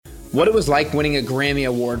what it was like winning a Grammy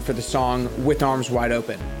Award for the song With Arms Wide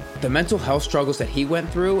Open, the mental health struggles that he went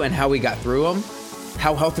through and how he got through them,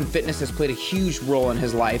 how health and fitness has played a huge role in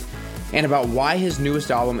his life, and about why his newest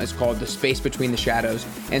album is called The Space Between the Shadows,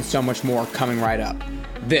 and so much more coming right up.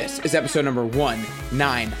 This is episode number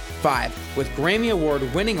 195 with Grammy Award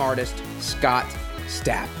winning artist Scott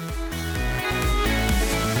Stapp.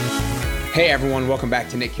 Hey everyone, welcome back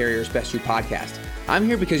to Nick Carrier's Best You podcast. I'm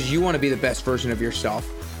here because you want to be the best version of yourself,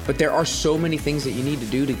 but there are so many things that you need to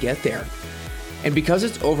do to get there. And because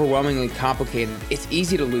it's overwhelmingly complicated, it's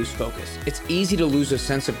easy to lose focus. It's easy to lose a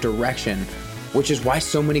sense of direction, which is why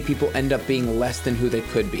so many people end up being less than who they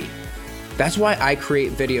could be. That's why I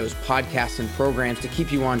create videos, podcasts, and programs to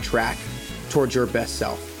keep you on track towards your best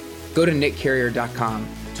self. Go to nickcarrier.com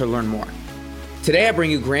to learn more. Today I bring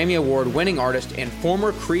you Grammy Award winning artist and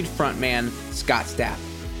former Creed frontman Scott Stapp.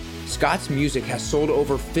 Scott's music has sold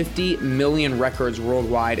over 50 million records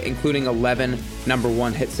worldwide, including 11 number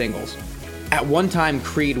one hit singles. At one time,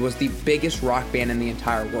 Creed was the biggest rock band in the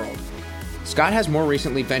entire world. Scott has more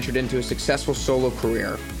recently ventured into a successful solo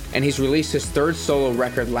career, and he's released his third solo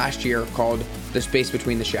record last year called The Space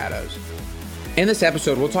Between the Shadows. In this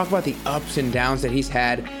episode, we'll talk about the ups and downs that he's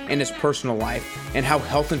had in his personal life and how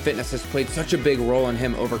health and fitness has played such a big role in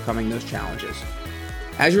him overcoming those challenges.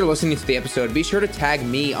 As you're listening to the episode, be sure to tag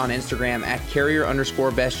me on Instagram at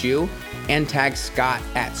Carrier_BestYou and tag Scott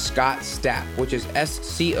at Scott Stapp, which is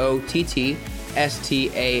SCOTTSTAPP,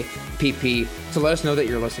 to let us know that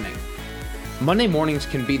you're listening. Monday mornings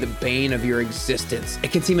can be the bane of your existence.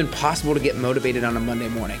 It can seem impossible to get motivated on a Monday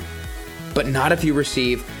morning, but not if you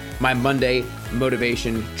receive my Monday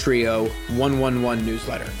Motivation Trio 111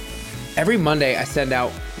 newsletter. Every Monday, I send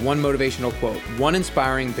out one motivational quote, one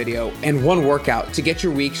inspiring video, and one workout to get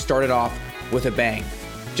your week started off with a bang.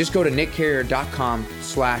 Just go to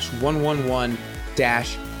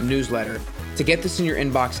nickcarrier.com/111-newsletter to get this in your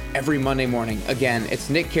inbox every Monday morning. Again, it's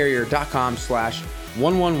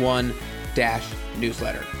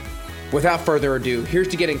nickcarrier.com/111-newsletter. Without further ado, here's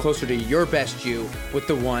to getting closer to your best you with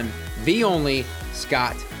the one, the only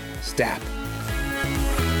Scott Stapp.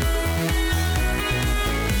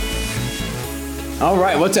 All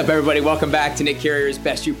right, what's up, everybody? Welcome back to Nick Carrier's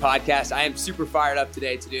Best You podcast. I am super fired up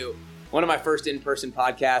today to do one of my first in-person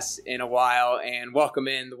podcasts in a while and welcome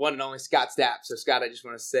in the one and only Scott Stapp. So, Scott, I just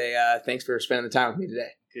want to say thanks for spending the time with me today.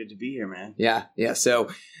 Good to be here, man. Yeah. So,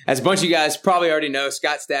 as a bunch of you guys probably already know,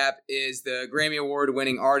 Scott Stapp is the Grammy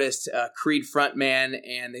Award-winning artist, Creed frontman,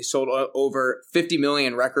 and they sold over 50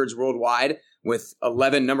 million records worldwide with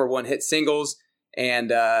 11 number one hit singles.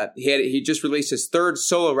 And he just released his third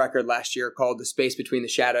solo record last year called The Space Between the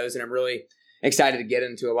Shadows. And I'm really excited to get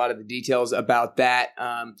into a lot of the details about that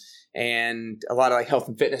and a lot of like health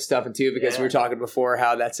and fitness stuff and too, because we were talking before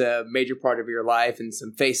how that's a major part of your life and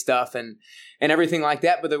some face stuff and everything like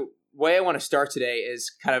that. But the way I want to start today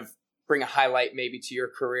is kind of bring a highlight maybe to your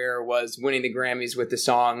career was winning the Grammys with the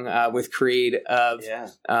song with Creed of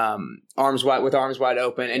Arms Wide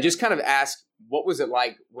Open, and just kind of ask, what was it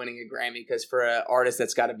like winning a Grammy? Because for an artist,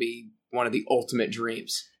 that's got to be one of the ultimate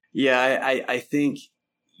dreams. Yeah, I think,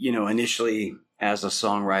 initially as a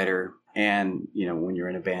songwriter and, when you're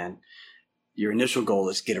in a band, your initial goal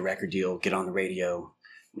is get a record deal, get on the radio.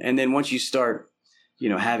 And then once you start,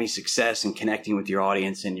 having success and connecting with your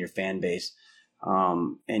audience and your fan base,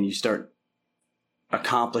 and you start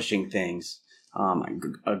accomplishing things,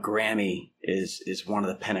 a Grammy is one of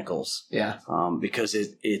the pinnacles. Yeah. Because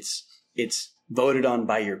it's voted on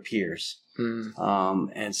by your peers.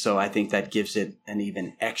 And so I think that gives it an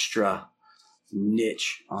even extra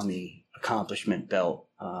niche on the accomplishment belt.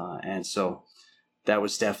 And so that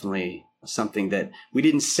was definitely something that we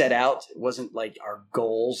didn't set out. It wasn't like our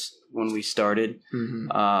goals when we started.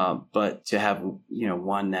 But to have,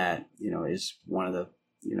 one that, is one of the,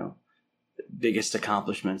 biggest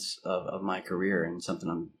accomplishments of my career and something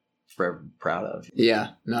I'm forever proud of.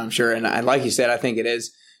 Yeah, no, I'm sure. And like you said, I think it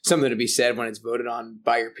is something to be said when it's voted on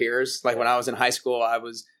by your peers. Like when I was in high school, I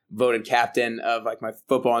was voted captain of like my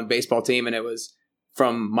football and baseball team, and it was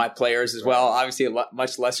from my players as well. Obviously a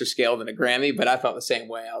much lesser scale than a Grammy, but I felt the same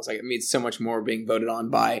way. I was like, it means so much more being voted on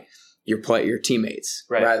by your teammates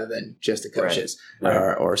rather than just the coaches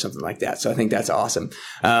or something like that. So I think that's awesome.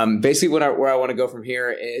 Basically where I want to go from here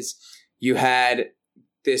is you had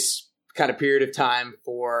this kind of period of time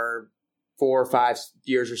for 4 or 5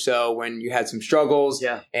 years or so when you had some struggles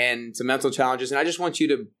and some mental challenges. And I just want you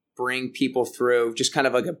to bring people through just kind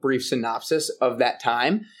of like a brief synopsis of that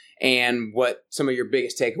time and what some of your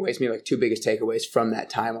biggest takeaways, maybe like 2 biggest takeaways from that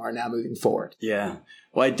time are now moving forward. Yeah.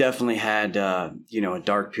 Well, I definitely had, a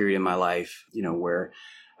dark period in my life, where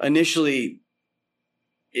initially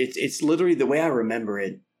it's literally the way I remember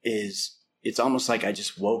it is it's almost like I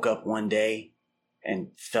just woke up one day and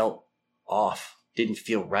felt off, didn't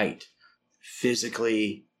feel right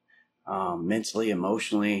physically, mentally,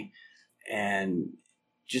 emotionally, and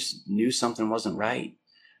just knew something wasn't right.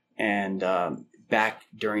 And back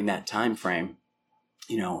during that time frame,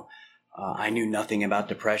 I knew nothing about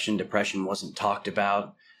depression. Depression wasn't talked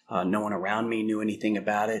about. No one around me knew anything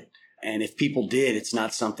about it. And if people did, it's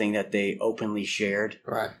not something that they openly shared.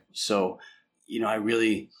 Right. So, I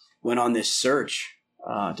really went on this search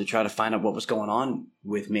to try to find out what was going on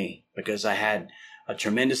with me, because I had a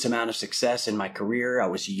tremendous amount of success in my career. I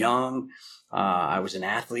was young. I was an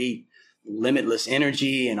athlete, limitless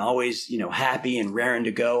energy, and always, happy and raring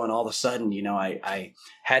to go. And all of a sudden, I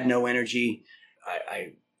had no energy.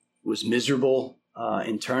 I was miserable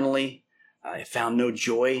internally. I found no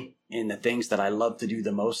joy in the things that I love to do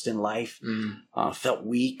the most in life. Felt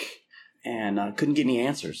weak and couldn't get any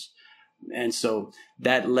answers. And so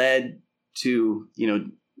that led to,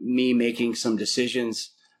 me making some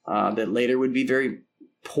decisions that later would be very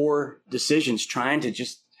poor decisions, trying to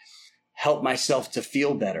just help myself to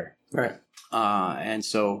feel better. Right. And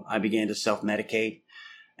so I began to self-medicate.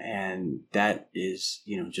 And that is,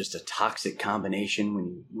 just a toxic combination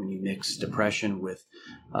when you mix depression with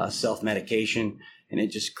self-medication. And it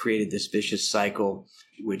just created this vicious cycle,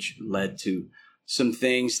 which led to some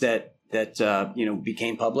things that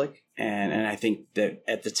became public. And I think that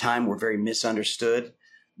at the time were very misunderstood,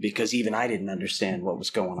 because even I didn't understand what was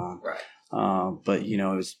going on. Right. But, it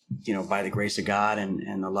was, by the grace of God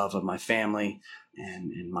and the love of my family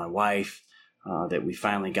and my wife, that we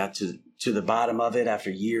finally got to the bottom of it after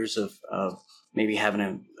years of maybe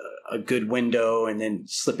having a good window and then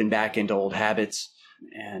slipping back into old habits.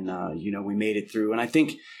 And, we made it through. And I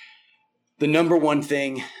think the number one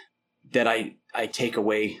thing that I take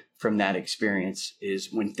away from that experience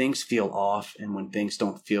is when things feel off and when things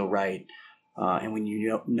don't feel right, and when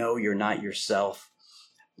you know you're not yourself,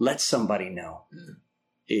 let somebody know.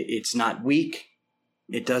 It's not weak.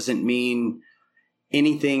 It doesn't mean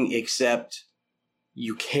anything except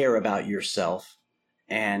you care about yourself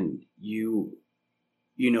and you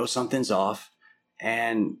know something's off,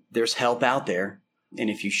 and there's help out there. And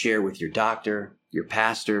if you share with your doctor, your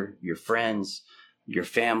pastor, your friends, your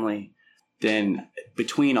family, then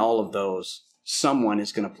between all of those, someone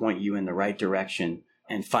is going to point you in the right direction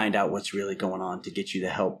and find out what's really going on to get you the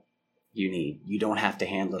help you need. You don't have to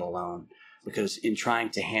handle it alone, because in trying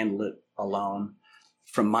to handle it alone,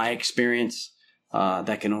 from my experience,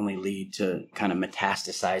 that can only lead to kind of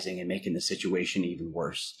metastasizing and making the situation even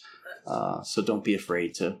worse. So don't be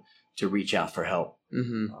afraid to reach out for help.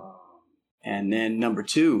 Mm-hmm. And then number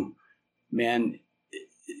two, man,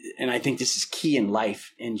 and I think this is key in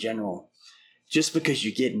life in general, just because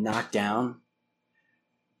you get knocked down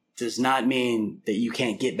does not mean that you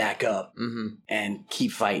can't get back up and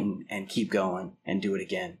keep fighting and keep going and do it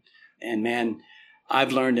again. And man,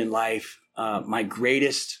 I've learned in life, my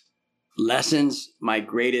greatest lessons, my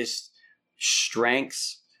greatest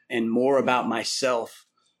strengths, and more about myself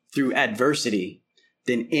through adversity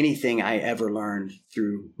than anything I ever learned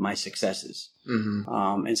through my successes.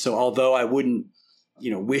 And so although I wouldn't,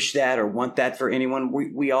 wish that or want that for anyone,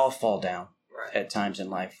 we all fall down at times in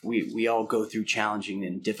life. We all go through challenging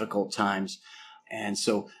and difficult times. And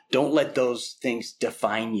so don't let those things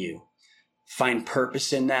define you. Find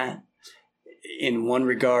purpose in that. In one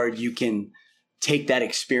regard, you can take that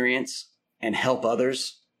experience and help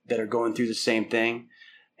others that are going through the same thing.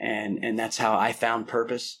 And that's how I found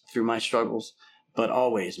purpose through my struggles. But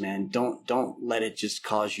always, man, don't let it just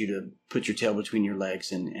cause you to put your tail between your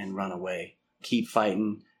legs and run away. Keep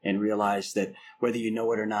fighting and realize that whether you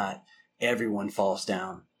know it or not, everyone falls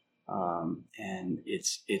down. And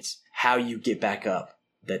it's how you get back up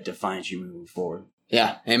that defines you moving forward.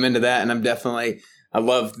 Yeah, amen to that. And I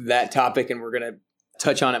love that topic, and we're going to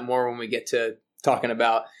touch on it more when we get to talking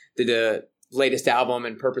about the latest album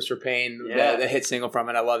and Purpose for Pain, the hit single from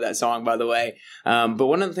it. I love that song, by the way. But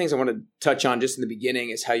one of the things I want to touch on just in the beginning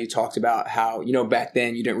is how you talked about how, back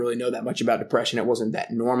then you didn't really know that much about depression. It wasn't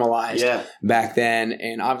that normalized back then.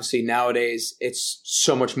 And obviously nowadays it's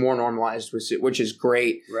so much more normalized, which is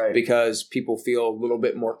great because people feel a little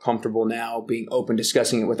bit more comfortable now being open,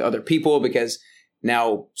 discussing it with other people, because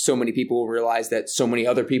now so many people realize that so many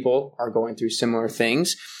other people are going through similar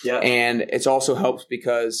things. Yeah. And it's also helps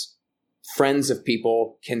because friends of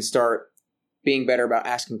people can start being better about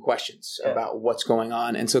asking questions about what's going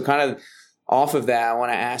on. And so kind of off of that, I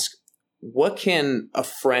want to ask, what can a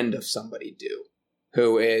friend of somebody do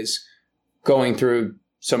who is going through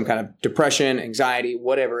some kind of depression, anxiety,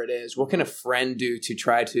 whatever it is? What can a friend do to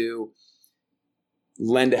try to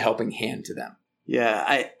lend a helping hand to them?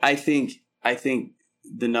 Yeah, I think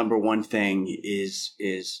the number one thing is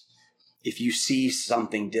if you see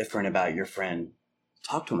something different about your friend,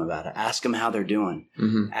 talk to them about it. Ask them how they're doing.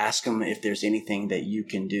 Mm-hmm. Ask them if there's anything that you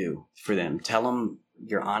can do for them. Tell them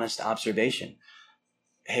your honest observation.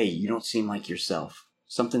 Hey, you don't seem like yourself.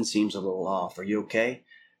 Something seems a little off. Are you okay?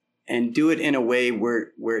 And do it in a way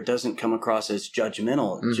where it doesn't come across as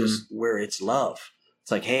judgmental, Mm-hmm. just where it's love.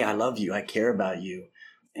 It's like, hey, I love you. I care about you.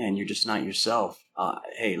 And you're just not yourself.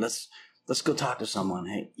 Hey, let's go talk to someone.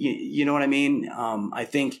 Hey, you know what I mean? I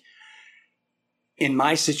think in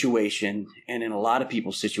my situation and in a lot of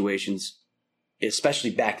people's situations,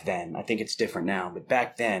 especially back then, I think it's different now, but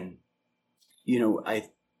back then, I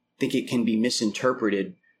think it can be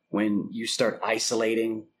misinterpreted when you start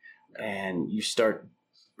isolating and you start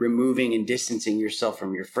removing and distancing yourself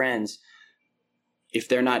from your friends. If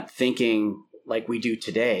they're not thinking like we do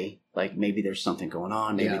today, like maybe there's something going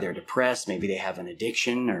on, maybe they're depressed, maybe they have an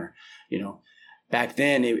addiction, or, back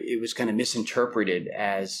then it was kind of misinterpreted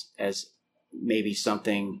as maybe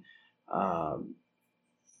something,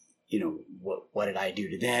 what did I do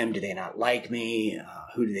to them? Do they not like me?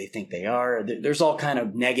 Who do they think they are? There's all kind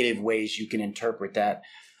of negative ways you can interpret that,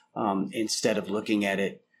 instead of looking at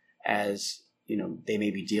it as, they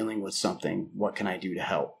may be dealing with something. What can I do to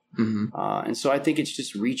help? Mm-hmm. And so I think it's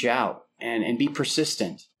just reach out and be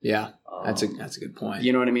persistent. Yeah, that's a good point.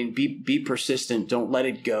 You know what I mean? Be persistent. Don't let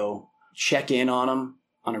it go. Check in on them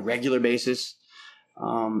on a regular basis,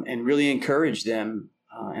 and really encourage them,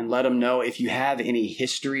 and let them know if you have any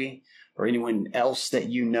history or anyone else that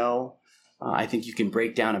I think you can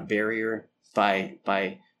break down a barrier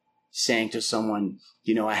by saying to someone,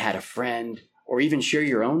 I had a friend, or even share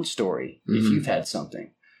your own story. Mm-hmm. If you've had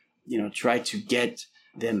something, try to get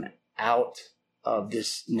them out of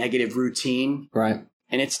this negative routine. Right.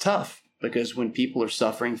 And it's tough because when people are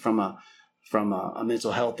suffering from a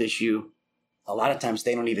mental health issue, a lot of times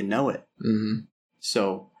they don't even know it. Mm-hmm.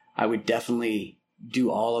 So I would definitely do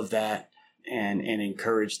all of that and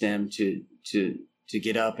encourage them to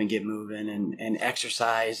get up and get moving and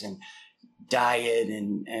exercise and diet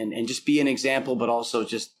and just be an example, but also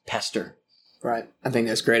just pester. Right. I think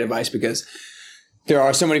that's great advice because there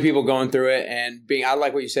are so many people going through it, and I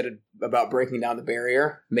like what you said about breaking down the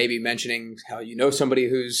barrier, maybe mentioning how somebody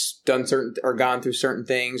who's done certain or gone through certain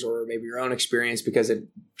things, or maybe your own experience, because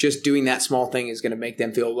just doing that small thing is going to make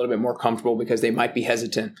them feel a little bit more comfortable because they might be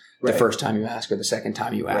hesitant the first time you ask or the second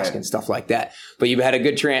time you ask and stuff like that. But you've had a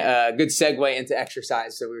good good segue into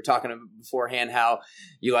exercise. So we were talking beforehand how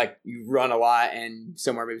you run a lot, and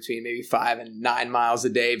somewhere between maybe 5 and 9 miles a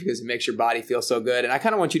day because it makes your body feel so good. And I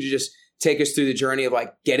kind of want you to just take us through the journey of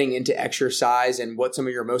getting into exercise and what some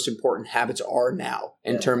of your most important habits are now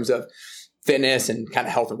in terms of fitness and kind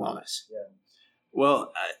of health and wellness. Yeah.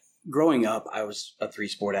 Well, growing up, I was a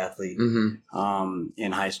 3-sport athlete. Mm-hmm.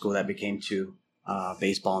 In high school. That became 2,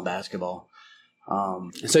 baseball and basketball.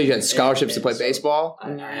 So you had scholarships to play baseball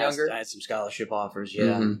when you were younger? I had some scholarship offers,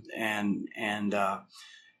 yeah. Mm-hmm. And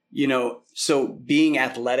so being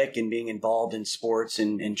athletic and being involved in sports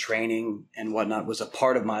and training and whatnot was a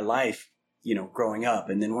part of my life, growing up.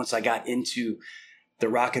 And then once I got into the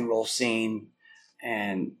rock and roll scene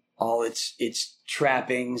and all its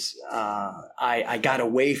trappings, I got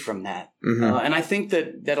away from that. Mm-hmm. And I think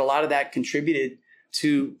that a lot of that contributed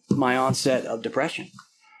to my onset of depression.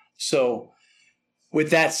 So with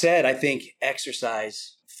that said, I think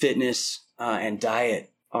exercise, fitness, and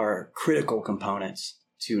diet are critical components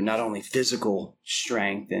to not only physical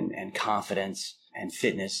strength and confidence and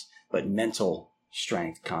fitness, but mental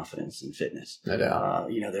strength, confidence, and fitness. No doubt.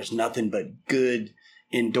 There's nothing but good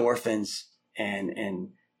endorphins and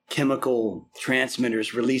chemical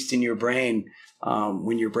transmitters released in your brain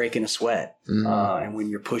when you're breaking a sweat, and when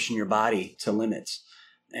you're pushing your body to limits.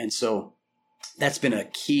 And so that's been a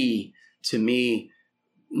key to me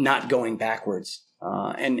not going backwards.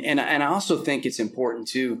 And I also think it's important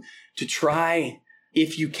to try,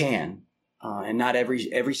 if you can, and not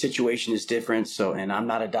every situation is different. So, and I'm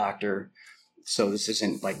not a doctor, so this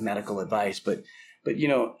isn't like medical advice, but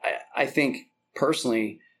I think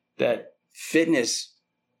personally that fitness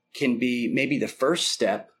can be maybe the first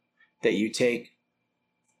step that you take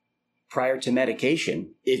prior to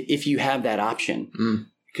medication, if you have that option,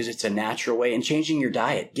 because it's a natural way. And changing your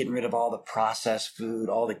diet, getting rid of all the processed food,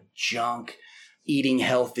 all the junk, eating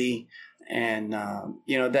healthy, and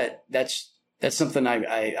that's something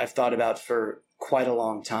I've thought about for quite a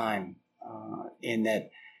long time. In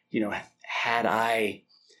that, had I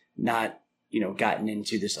not gotten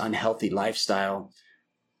into this unhealthy lifestyle,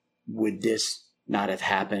 would this not have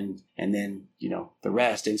happened? And then the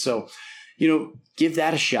rest. And so, give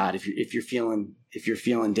that a shot if you're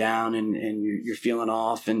feeling down and you're feeling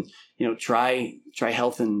off, and try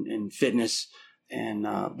health and fitness, and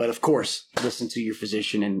but of course listen to your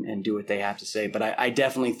physician and do what they have to say. But I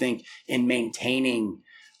definitely think in maintaining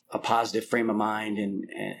a positive frame of mind and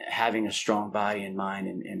having a strong body and mind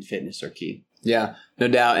and fitness are key. Yeah, no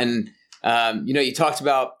doubt. And you talked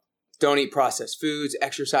about don't eat processed foods,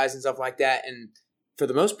 exercise and stuff like that, and for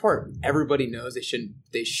the most part, everybody knows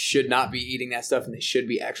they should not be eating that stuff, and they should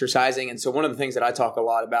be exercising. And so one of the things that I talk a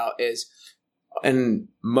lot about is in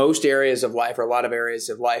most areas of life, or a lot of areas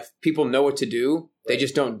of life, people know what to do. They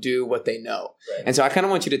just don't do what they know. Right. And so I kind of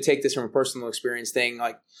want you to take this from a personal experience thing.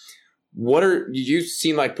 Like, you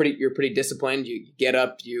seem like you're pretty disciplined. You get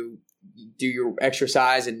up, you do your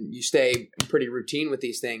exercise, and you stay pretty routine with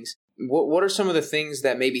these things. What are some of the things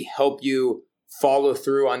that maybe help you follow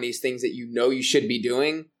through on these things that you should be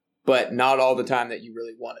doing, but not all the time that you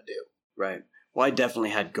really want to do? Right. Well, I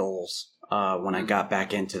definitely had goals when I got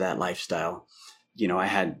back into that lifestyle. I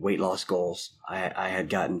had weight loss goals. I had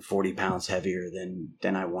gotten 40 pounds heavier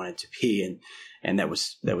than I wanted to be, and that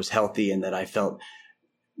was healthy, and that I felt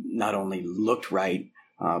not only looked right,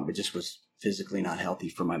 but just was physically not healthy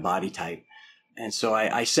for my body type. And so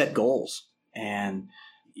I set goals, and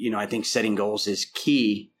I think setting goals is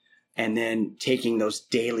key. And then taking those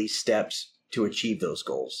daily steps to achieve those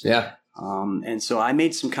goals. Yeah. And so I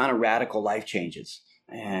made some kind of radical life changes.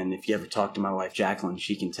 And if you ever talk to my wife, Jacqueline,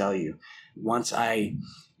 she can tell you, once I,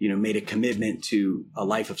 made a commitment to a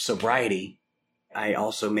life of sobriety, I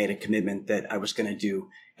also made a commitment that I was going to do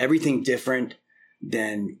everything different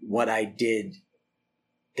than what I did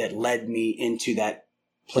that led me into that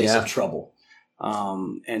place of trouble.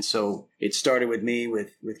 And so it started with me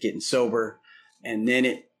with getting sober, and then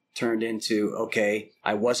it turned into, okay,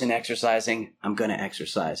 I wasn't exercising, I'm going to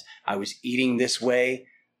exercise. I was eating this way,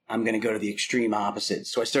 I'm going to go to the extreme opposite.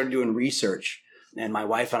 So I started doing research, and my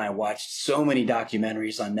wife and I watched so many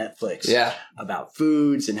documentaries on Netflix about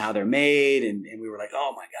foods and how they're made. And we were like,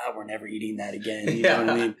 oh my God, we're never eating that again. You know what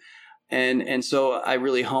I mean? And so I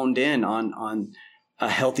really honed in on a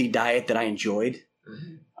healthy diet that I enjoyed,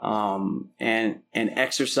 and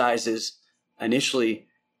exercises initially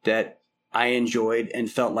that I enjoyed and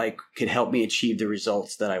felt like could help me achieve the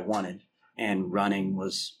results that I wanted. And running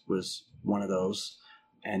was one of those.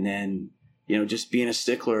 And then, just being a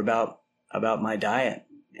stickler about my diet,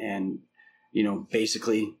 and,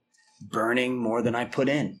 basically burning more than I put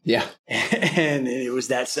in. Yeah. And it was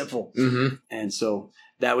that simple. Mm-hmm. And so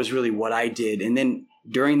that was really what I did. And then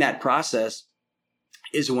during that process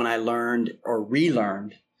is when I learned or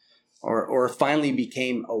relearned or finally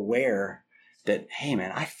became aware that, hey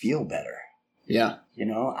man, I feel better. Yeah.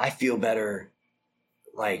 I feel better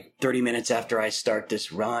like 30 minutes after I start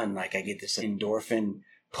this run. Like I get this endorphin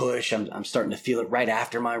push. I'm starting to feel it right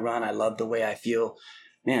after my run. I love the way I feel.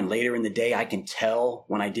 Man, later in the day, I can tell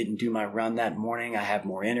when I didn't do my run that morning, I have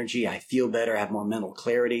more energy. I feel better. I have more mental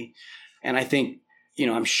clarity. And I think,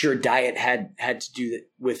 I'm sure diet had to do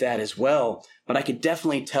with that as well. But I could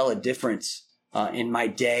definitely tell a difference in my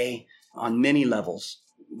day on many levels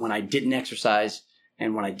when I didn't exercise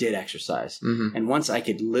and when I did exercise. Mm-hmm. And once I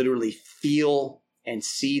could literally feel and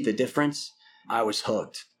see the difference, I was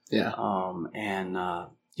hooked. Yeah.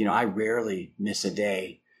 I rarely miss a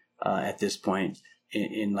day at this point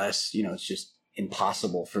unless, it's just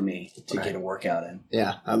impossible for me to get a workout in.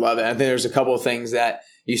 Yeah, I love it. I think there's a couple of things that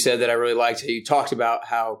you said that I really liked. You talked about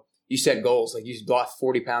how you set goals, like you lost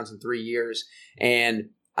 40 pounds in 3 years. And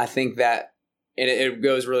I think that and it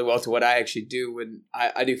goes really well to what I actually do when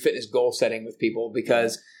I do fitness goal setting with people,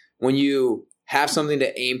 because when you have something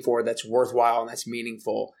to aim for that's worthwhile and that's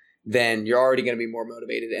meaningful, then you're already going to be more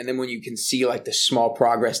motivated. And then when you can see like the small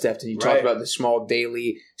progress steps, and you talk about the small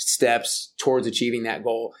daily steps towards achieving that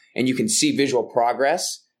goal, and you can see visual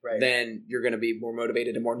progress, then you're going to be more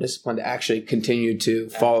motivated and more disciplined to actually continue to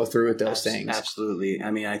follow through with those things. Absolutely.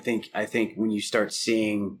 I mean, I think when you start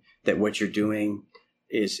seeing that what you're doing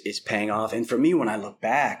is paying off. And for me, when I look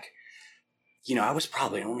back, I was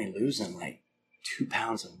probably only losing like 2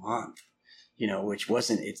 pounds a month. Which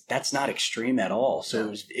that's not extreme at all.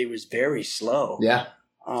 So it was very slow. Yeah.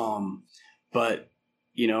 But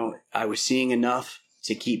I was seeing enough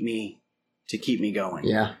to keep me going.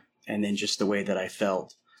 Yeah. And then just the way that I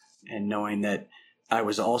felt, and knowing that I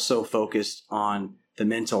was also focused on the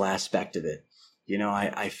mental aspect of it.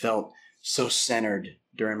 I felt so centered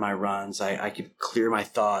during my runs. I could clear my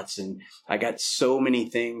thoughts, and I got so many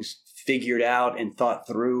things figured out and thought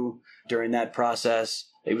through during that process.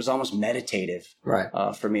 It was almost meditative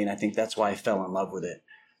for me. And I think that's why I fell in love with it.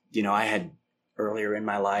 I had earlier in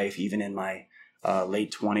my life, even in my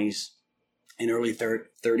late 20s, in early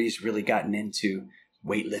 30s, really gotten into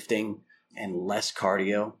weightlifting and less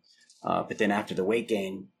cardio. But then after the weight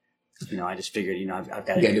gain, I just figured, I've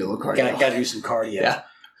got to do a little cardio. Got to do some cardio. Yeah.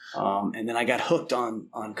 And then I got hooked on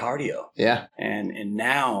cardio. Yeah. And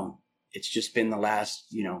now it's just been the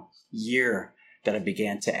last, year that I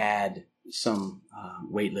began to add some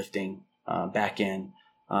weightlifting back in.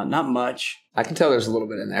 Not much. I can tell there's a little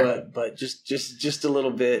bit in there. But just a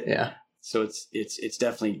little bit. Yeah. So it's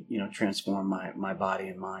definitely, transformed my body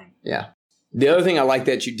and mind. Yeah. The other thing I like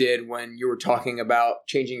that you did when you were talking about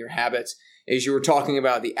changing your habits is you were talking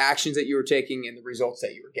about the actions that you were taking and the results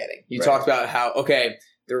that you were getting. You talked about how, okay,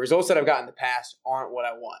 the results that I've got in the past aren't what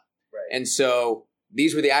I want. Right. And so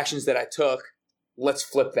these were the actions that I took. Let's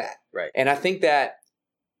flip that. Right. And I think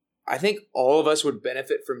all of us would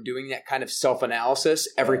benefit from doing that kind of self-analysis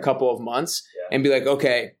every couple of months and be like,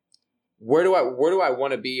 okay, where do I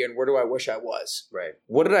want to be and where do I wish I was? Right.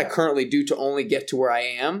 What did I currently do to only get to where I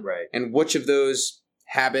am? Right. And which of those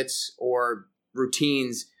habits or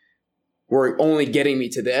routines were only getting me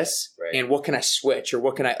to this? Right. And what can I switch or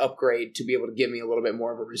what can I upgrade to be able to give me a little bit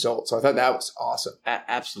more of a result? So I thought that was awesome.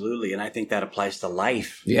 Absolutely. And I think that applies to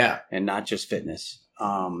life. Yeah. And not just fitness.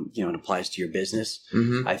 It applies to your business.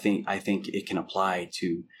 Mm-hmm. I think it can apply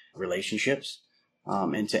to relationships.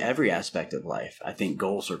 And to every aspect of life. I think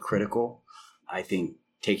goals are critical. I think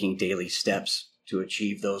taking daily steps to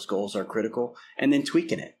achieve those goals are critical, and then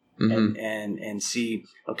tweaking it and see,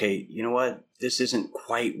 okay, you know what? This isn't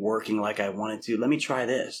quite working like I wanted to. Let me try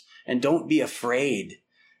this. And don't be afraid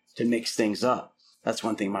to mix things up. That's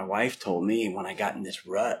one thing my wife told me when I got in this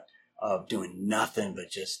rut of doing nothing but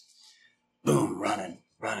just boom, running.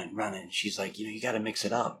 She's like, you got to mix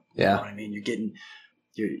it up. Yeah. You know what I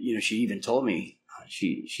mean? She even told me,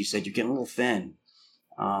 she said, you're getting a little thin.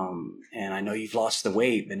 And I know you've lost the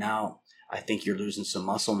weight, but now I think you're losing some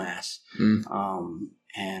muscle mass.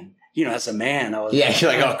 And, as a man, I was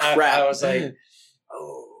you're like, oh, crap. I was like,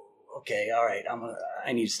 oh, okay, all right.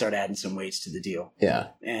 I need to start adding some weights to the deal. Yeah.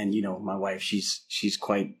 And, my wife, she's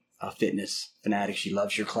quite a fitness fanatic. She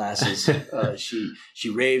loves your classes. She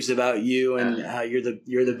raves about you and how you're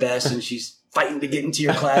the best. And she's fighting to get into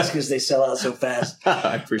your class because they sell out so fast.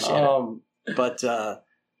 I appreciate it. But,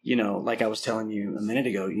 like I was telling you a minute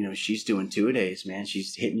ago, she's doing 2-a-days, man.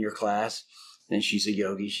 She's hitting your class. Then she's a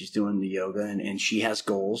yogi. She's doing the yoga and she has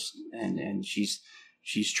goals and she's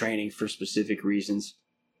training for specific reasons,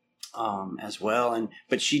 as well.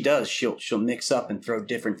 But she'll mix up and throw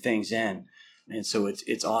different things in. And so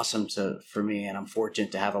it's awesome for me. And I'm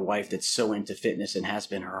fortunate to have a wife that's so into fitness and has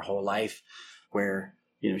been her whole life where,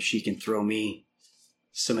 she can throw me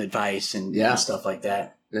some advice and stuff like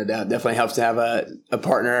that. No doubt. Definitely helps to have a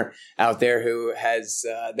partner out there who has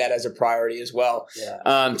that as a priority as well.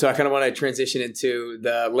 Yeah. So I kind of want to transition into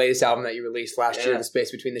the latest album that you released last year, The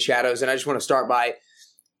Space Between the Shadows. And I just want to start by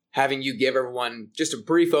having you give everyone just a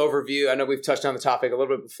brief overview. I know we've touched on the topic a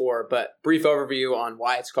little bit before, but brief overview on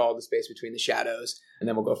why it's called The Space Between the Shadows, and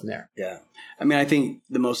then we'll go from there. Yeah. I mean, I think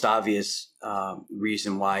the most obvious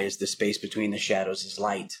reason why is the space between the shadows is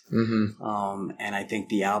light. Mm-hmm. And I think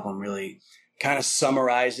the album really kind of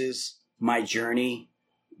summarizes my journey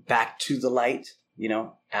back to the light,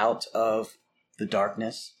 out of the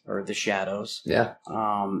darkness or the shadows. Yeah.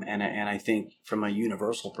 And I think from a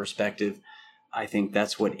universal perspective, I think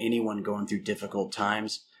that's what anyone going through difficult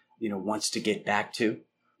times, wants to get back to.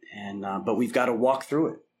 And, but we've got to walk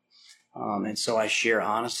through it. And so I share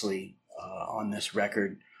honestly, on this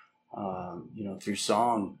record, through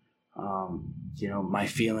song, my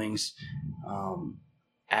feelings,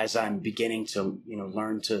 as I'm beginning to,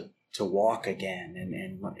 learn to walk again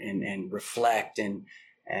and reflect and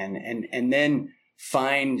then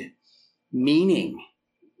find meaning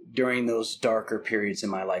during those darker periods in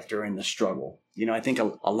my life, during the struggle. I think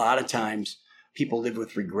a lot of times people live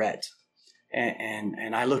with regret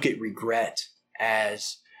and I look at regret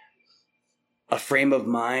as a frame of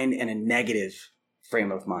mind and a negative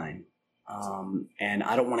frame of mind. And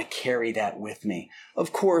I don't want to carry that with me.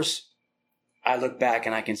 Of course, I look back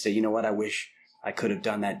and I can say, you know what? I wish I could have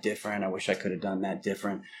done that different. I wish I could have done that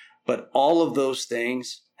different. But all of those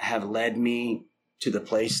things have led me to the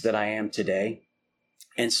place that I am today.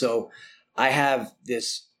 And so I have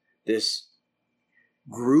this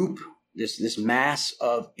group, this mass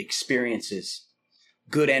of experiences,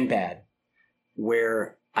 good and bad,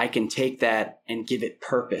 where I can take that and give it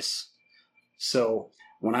purpose. So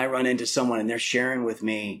when I run into someone and they're sharing with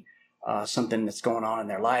me something that's going on in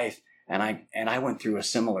their life, and I went through a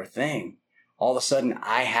similar thing, all of a sudden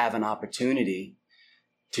I have an opportunity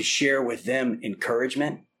to share with them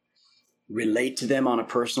encouragement, relate to them on a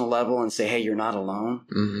personal level and say, hey, you're not alone.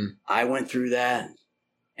 Mm-hmm. I went through that.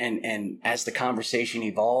 And as the conversation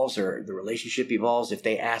evolves or the relationship evolves, if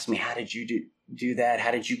they ask me, how did you do that? How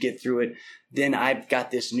did you get through it? Then I've got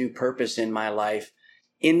this new purpose in my life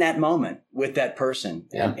in that moment with that person.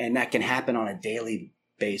 Yeah. And that can happen on a daily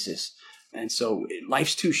basis. And so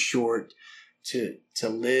life's too short to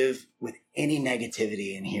live with any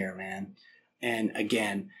negativity in here, man. And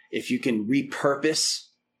again, if you can repurpose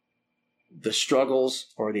the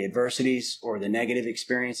struggles or the adversities or the negative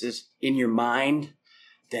experiences in your mind,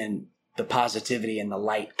 then the positivity and the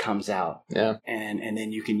light comes out. Yeah. And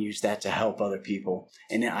then you can use that to help other people.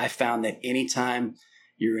 And I found that anytime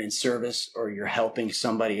you're in service or you're helping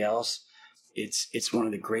somebody else, it's one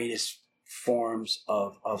of the greatest forms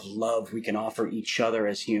of love we can offer each other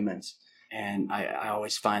as humans. And I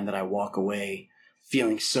always find that I walk away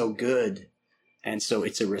feeling so good. And so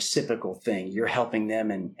it's a reciprocal thing. You're helping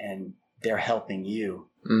them and they're helping you.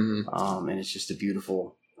 Mm-hmm. And it's just a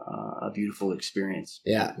beautiful experience.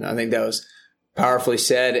 Yeah, I think that was powerfully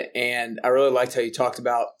said. And I really liked how you talked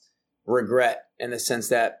about regret in the sense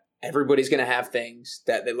that everybody's going to have things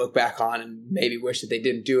that they look back on and maybe wish that they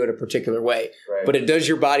didn't do it a particular way. Right. But it does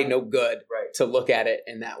your body no good Right. to look at it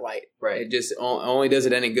in that light. Right. It just only does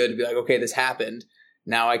it any good to be like, okay, this happened.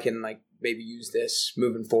 Now I can maybe use this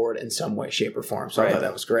moving forward in some way, shape, or form. So I thought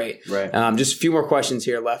that was great. Right. Just a few more questions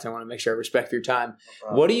here left. I want to make sure I respect your time.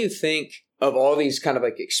 No What do you think of all these kind of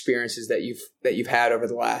experiences that you've had over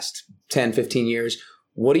the last 10, 15 years?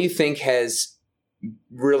 What do you think has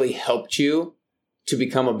really helped you to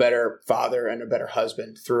become a better father and a better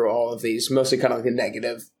husband through all of these, mostly kind of the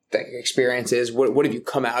negative experiences? What have you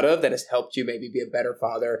come out of that has helped you maybe be a better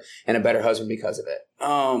father and a better husband because of it?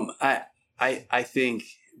 I think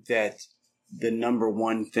that the number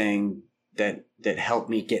one thing that helped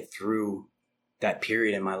me get through that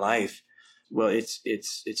period in my life, well,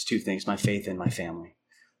 it's two things: my faith and my family.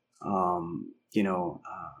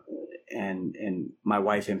 And my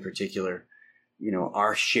wife in particular,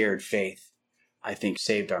 our shared faith, I think,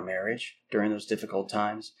 saved our marriage during those difficult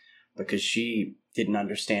times, because she didn't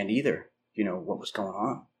understand either, what was going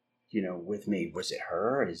on, with me. Was it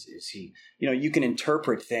her? Is he, you can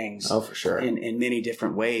interpret things for sure in many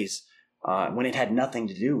different ways, when it had nothing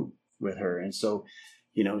to do with her. And so,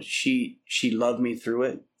 she loved me through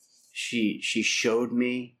it. She showed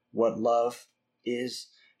me what love is,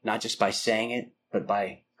 not just by saying it, but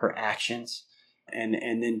by her actions, and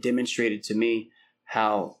then demonstrated to me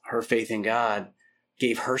how her faith in God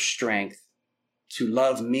gave her strength to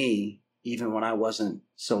love me even when I wasn't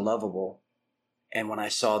so lovable. And when I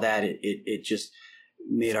saw that, it just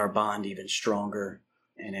made our bond even stronger.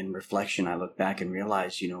 And in reflection, I look back and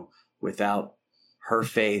realize, without her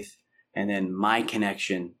faith and then my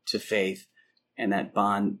connection to faith and that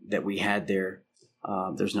bond that we had there,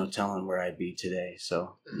 there's no telling where I'd be today.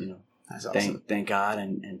 So, that's awesome. Thank God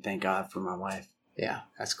and thank God for my wife. Yeah,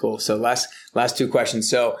 that's cool. So last two questions.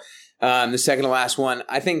 So the second to last one,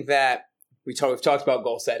 I think that we've talked about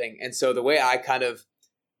goal setting. And so the way I kind of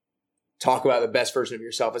talk about the best version of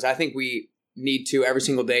yourself is I think we need to every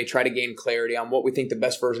single day try to gain clarity on what we think the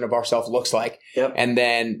best version of ourselves looks like. Yep. And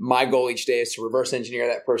then my goal each day is to reverse engineer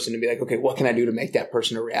that person and be like, okay, what can I do to make that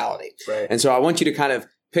person a reality? Right. And so I want you to kind of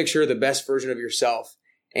picture the best version of yourself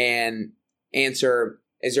and answer,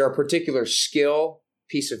 is there a particular skill,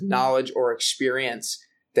 piece of knowledge, or experience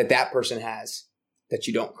that person has that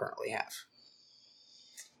you don't currently have?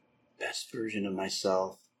 Best version of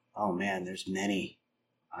myself. Oh man, there's many.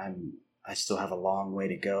 I still have a long way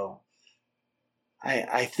to go.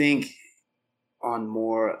 I think on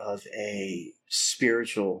more of a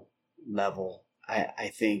spiritual level,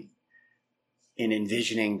 I think in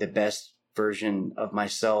envisioning the best version of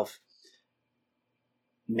myself,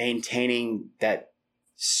 maintaining that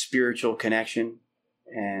spiritual connection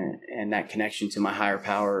and that connection to my higher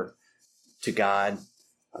power, to God,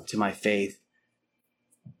 to my faith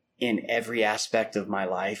in every aspect of my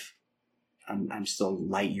life. I'm still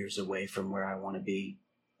light years away from where I want to be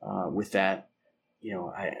with that.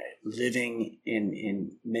 I living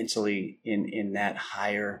in mentally in that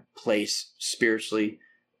higher place spiritually.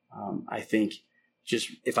 I think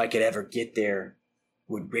just if I could ever get there,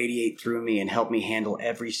 would radiate through me and help me handle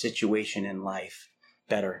every situation in life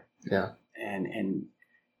better. Yeah. And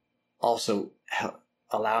also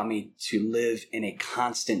allow me to live in a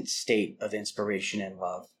constant state of inspiration and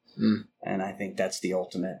love. Mm. And I think that's the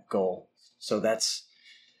ultimate goal. So that's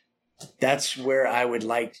where I would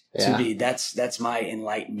like to be. That's my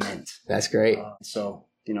enlightenment. That's great. So,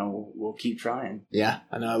 we'll keep trying. Yeah,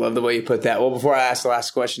 I know. I love the way you put that. Well, before I ask the last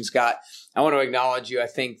question, Scott, I want to acknowledge you. I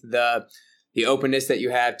think the the openness that you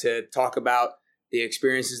have to talk about the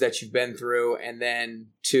experiences that you've been through, and then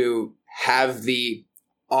to have the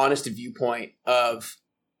honest viewpoint of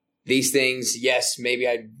these things. Yes, maybe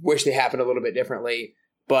I wish they happened a little bit differently,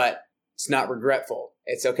 but it's not regretful.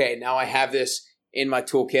 It's okay. Now I have this in my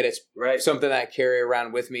toolkit. It's something that I carry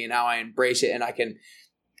around with me, and now I embrace it, and I can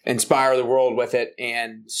inspire the world with it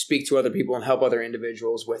and speak to other people and help other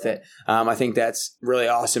individuals with it. I think that's really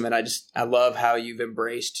awesome. And I love how you've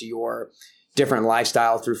embraced your different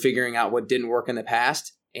lifestyle through figuring out what didn't work in the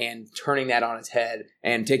past and turning that on its head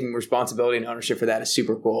and taking responsibility and ownership for that is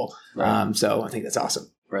super cool. Right. So I think that's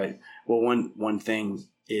awesome. Right. Well, one thing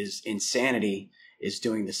is insanity is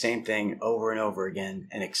doing the same thing over and over again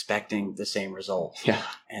and expecting the same result. Yeah.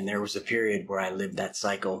 And there was a period where I lived that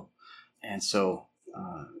cycle. And so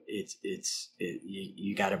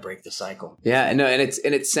you got to break the cycle. Yeah. No, and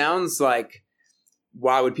it sounds like,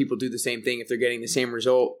 why would people do the same thing if they're getting the same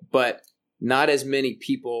result? But not as many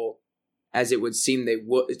people as it would seem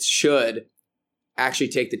it should actually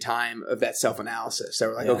take the time of that self-analysis. So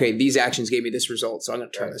we're like, okay, these actions gave me this result, so I'm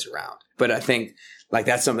going to turn this around. But I think like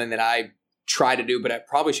that's something that I try to do, but I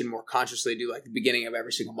probably should more consciously do like the beginning of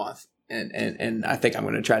every single month. And I think I'm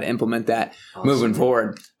going to try to implement that moving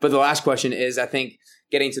forward. But the last question is, I think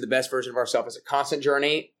getting to the best version of ourselves is a constant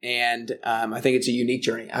journey. And I think it's a unique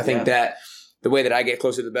journey. I think that the way that I get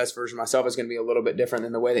closer to the best version of myself is going to be a little bit different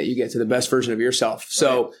than the way that you get to the best version of yourself.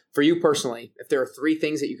 So for you personally, if there are 3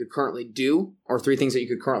 things that you could currently do or 3 things that you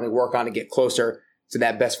could currently work on to get closer to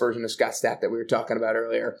that best version of Scott Stapp that we were talking about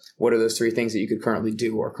earlier, what are those 3 things that you could currently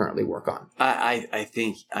do or currently work on? I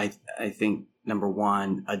think number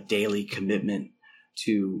 1, a daily commitment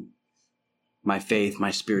to my faith,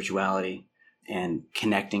 my spirituality, and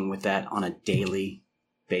connecting with that on a daily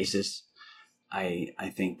basis.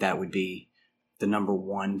 I think that would be the number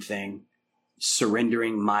 1 thing.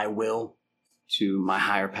 Surrendering my will to my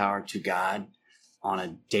higher power, to God, on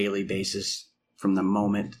a daily basis from the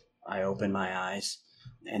moment I open my eyes,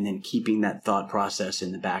 and then keeping that thought process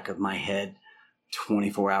in the back of my head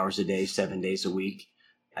 24 hours a day, 7 days a week.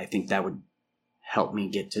 I think that would help me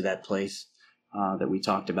get to that place that we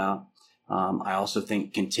talked about. I also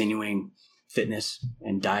think continuing fitness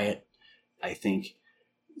and diet, I think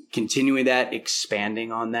continuing that,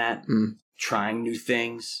 expanding on that, trying new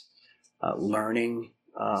things, learning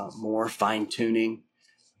more, fine-tuning,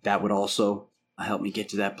 that would also help me get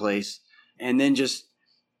to that place. And then just,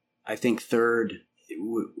 I think third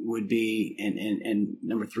would be, and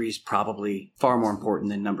number 3 is probably far more important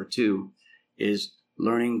than number 2, is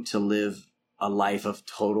learning to live a life of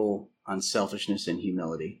total unselfishness and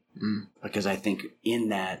humility. Because I think in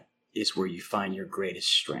that is where you find your greatest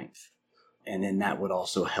strength. And then that would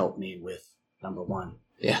also help me with number 1.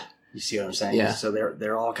 Yeah. You see what I'm saying? Yeah. So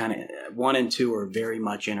they're all kind of, 1 and 2 are very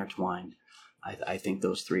much intertwined. I think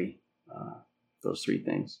those three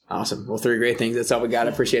things. Awesome. Well, 3 great things. That's all we got.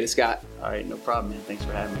 I appreciate it, Scott. All right. No problem, man. Thanks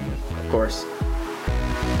for having me. Of course.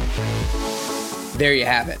 There you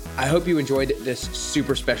have it. I hope you enjoyed this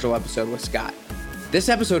super special episode with Scott. This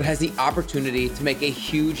episode has the opportunity to make a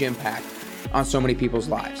huge impact on so many people's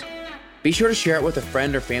lives. Be sure to share it with a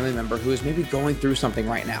friend or family member who is maybe going through something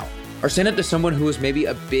right now, or send it to someone who is maybe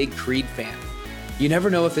a big Creed fan. You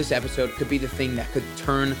never know if this episode could be the thing that could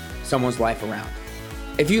turn someone's life around.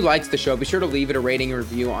 If you liked the show, be sure to leave it a rating and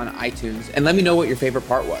review on iTunes and let me know what your favorite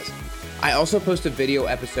part was. I also post a video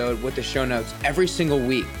episode with the show notes every single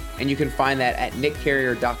week, and you can find that at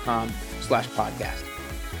nickcarrier.com/podcast.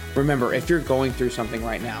 Remember, if you're going through something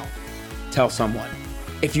right now, tell someone.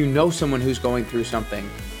 If you know someone who's going through something,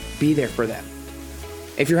 be there for them.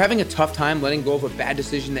 If you're having a tough time letting go of a bad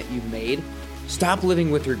decision that you've made, stop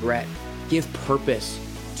living with regret. Give purpose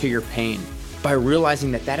to your pain by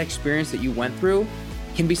realizing that experience that you went through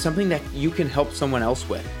can be something that you can help someone else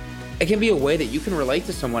with. It can be a way that you can relate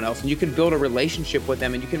to someone else and you can build a relationship with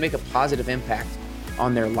them and you can make a positive impact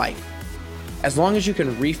on their life. As long as you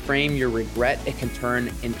can reframe your regret, it can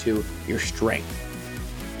turn into your strength.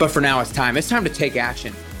 But for now, it's time to take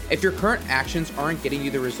action. If your current actions aren't getting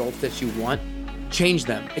you the results that you want, change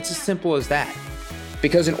them. It's as simple as that.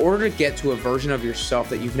 Because in order to get to a version of yourself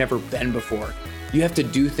that you've never been before, you have to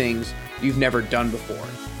do things you've never done before.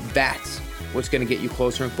 That's what's going to get you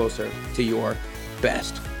closer and closer to your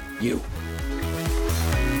best you.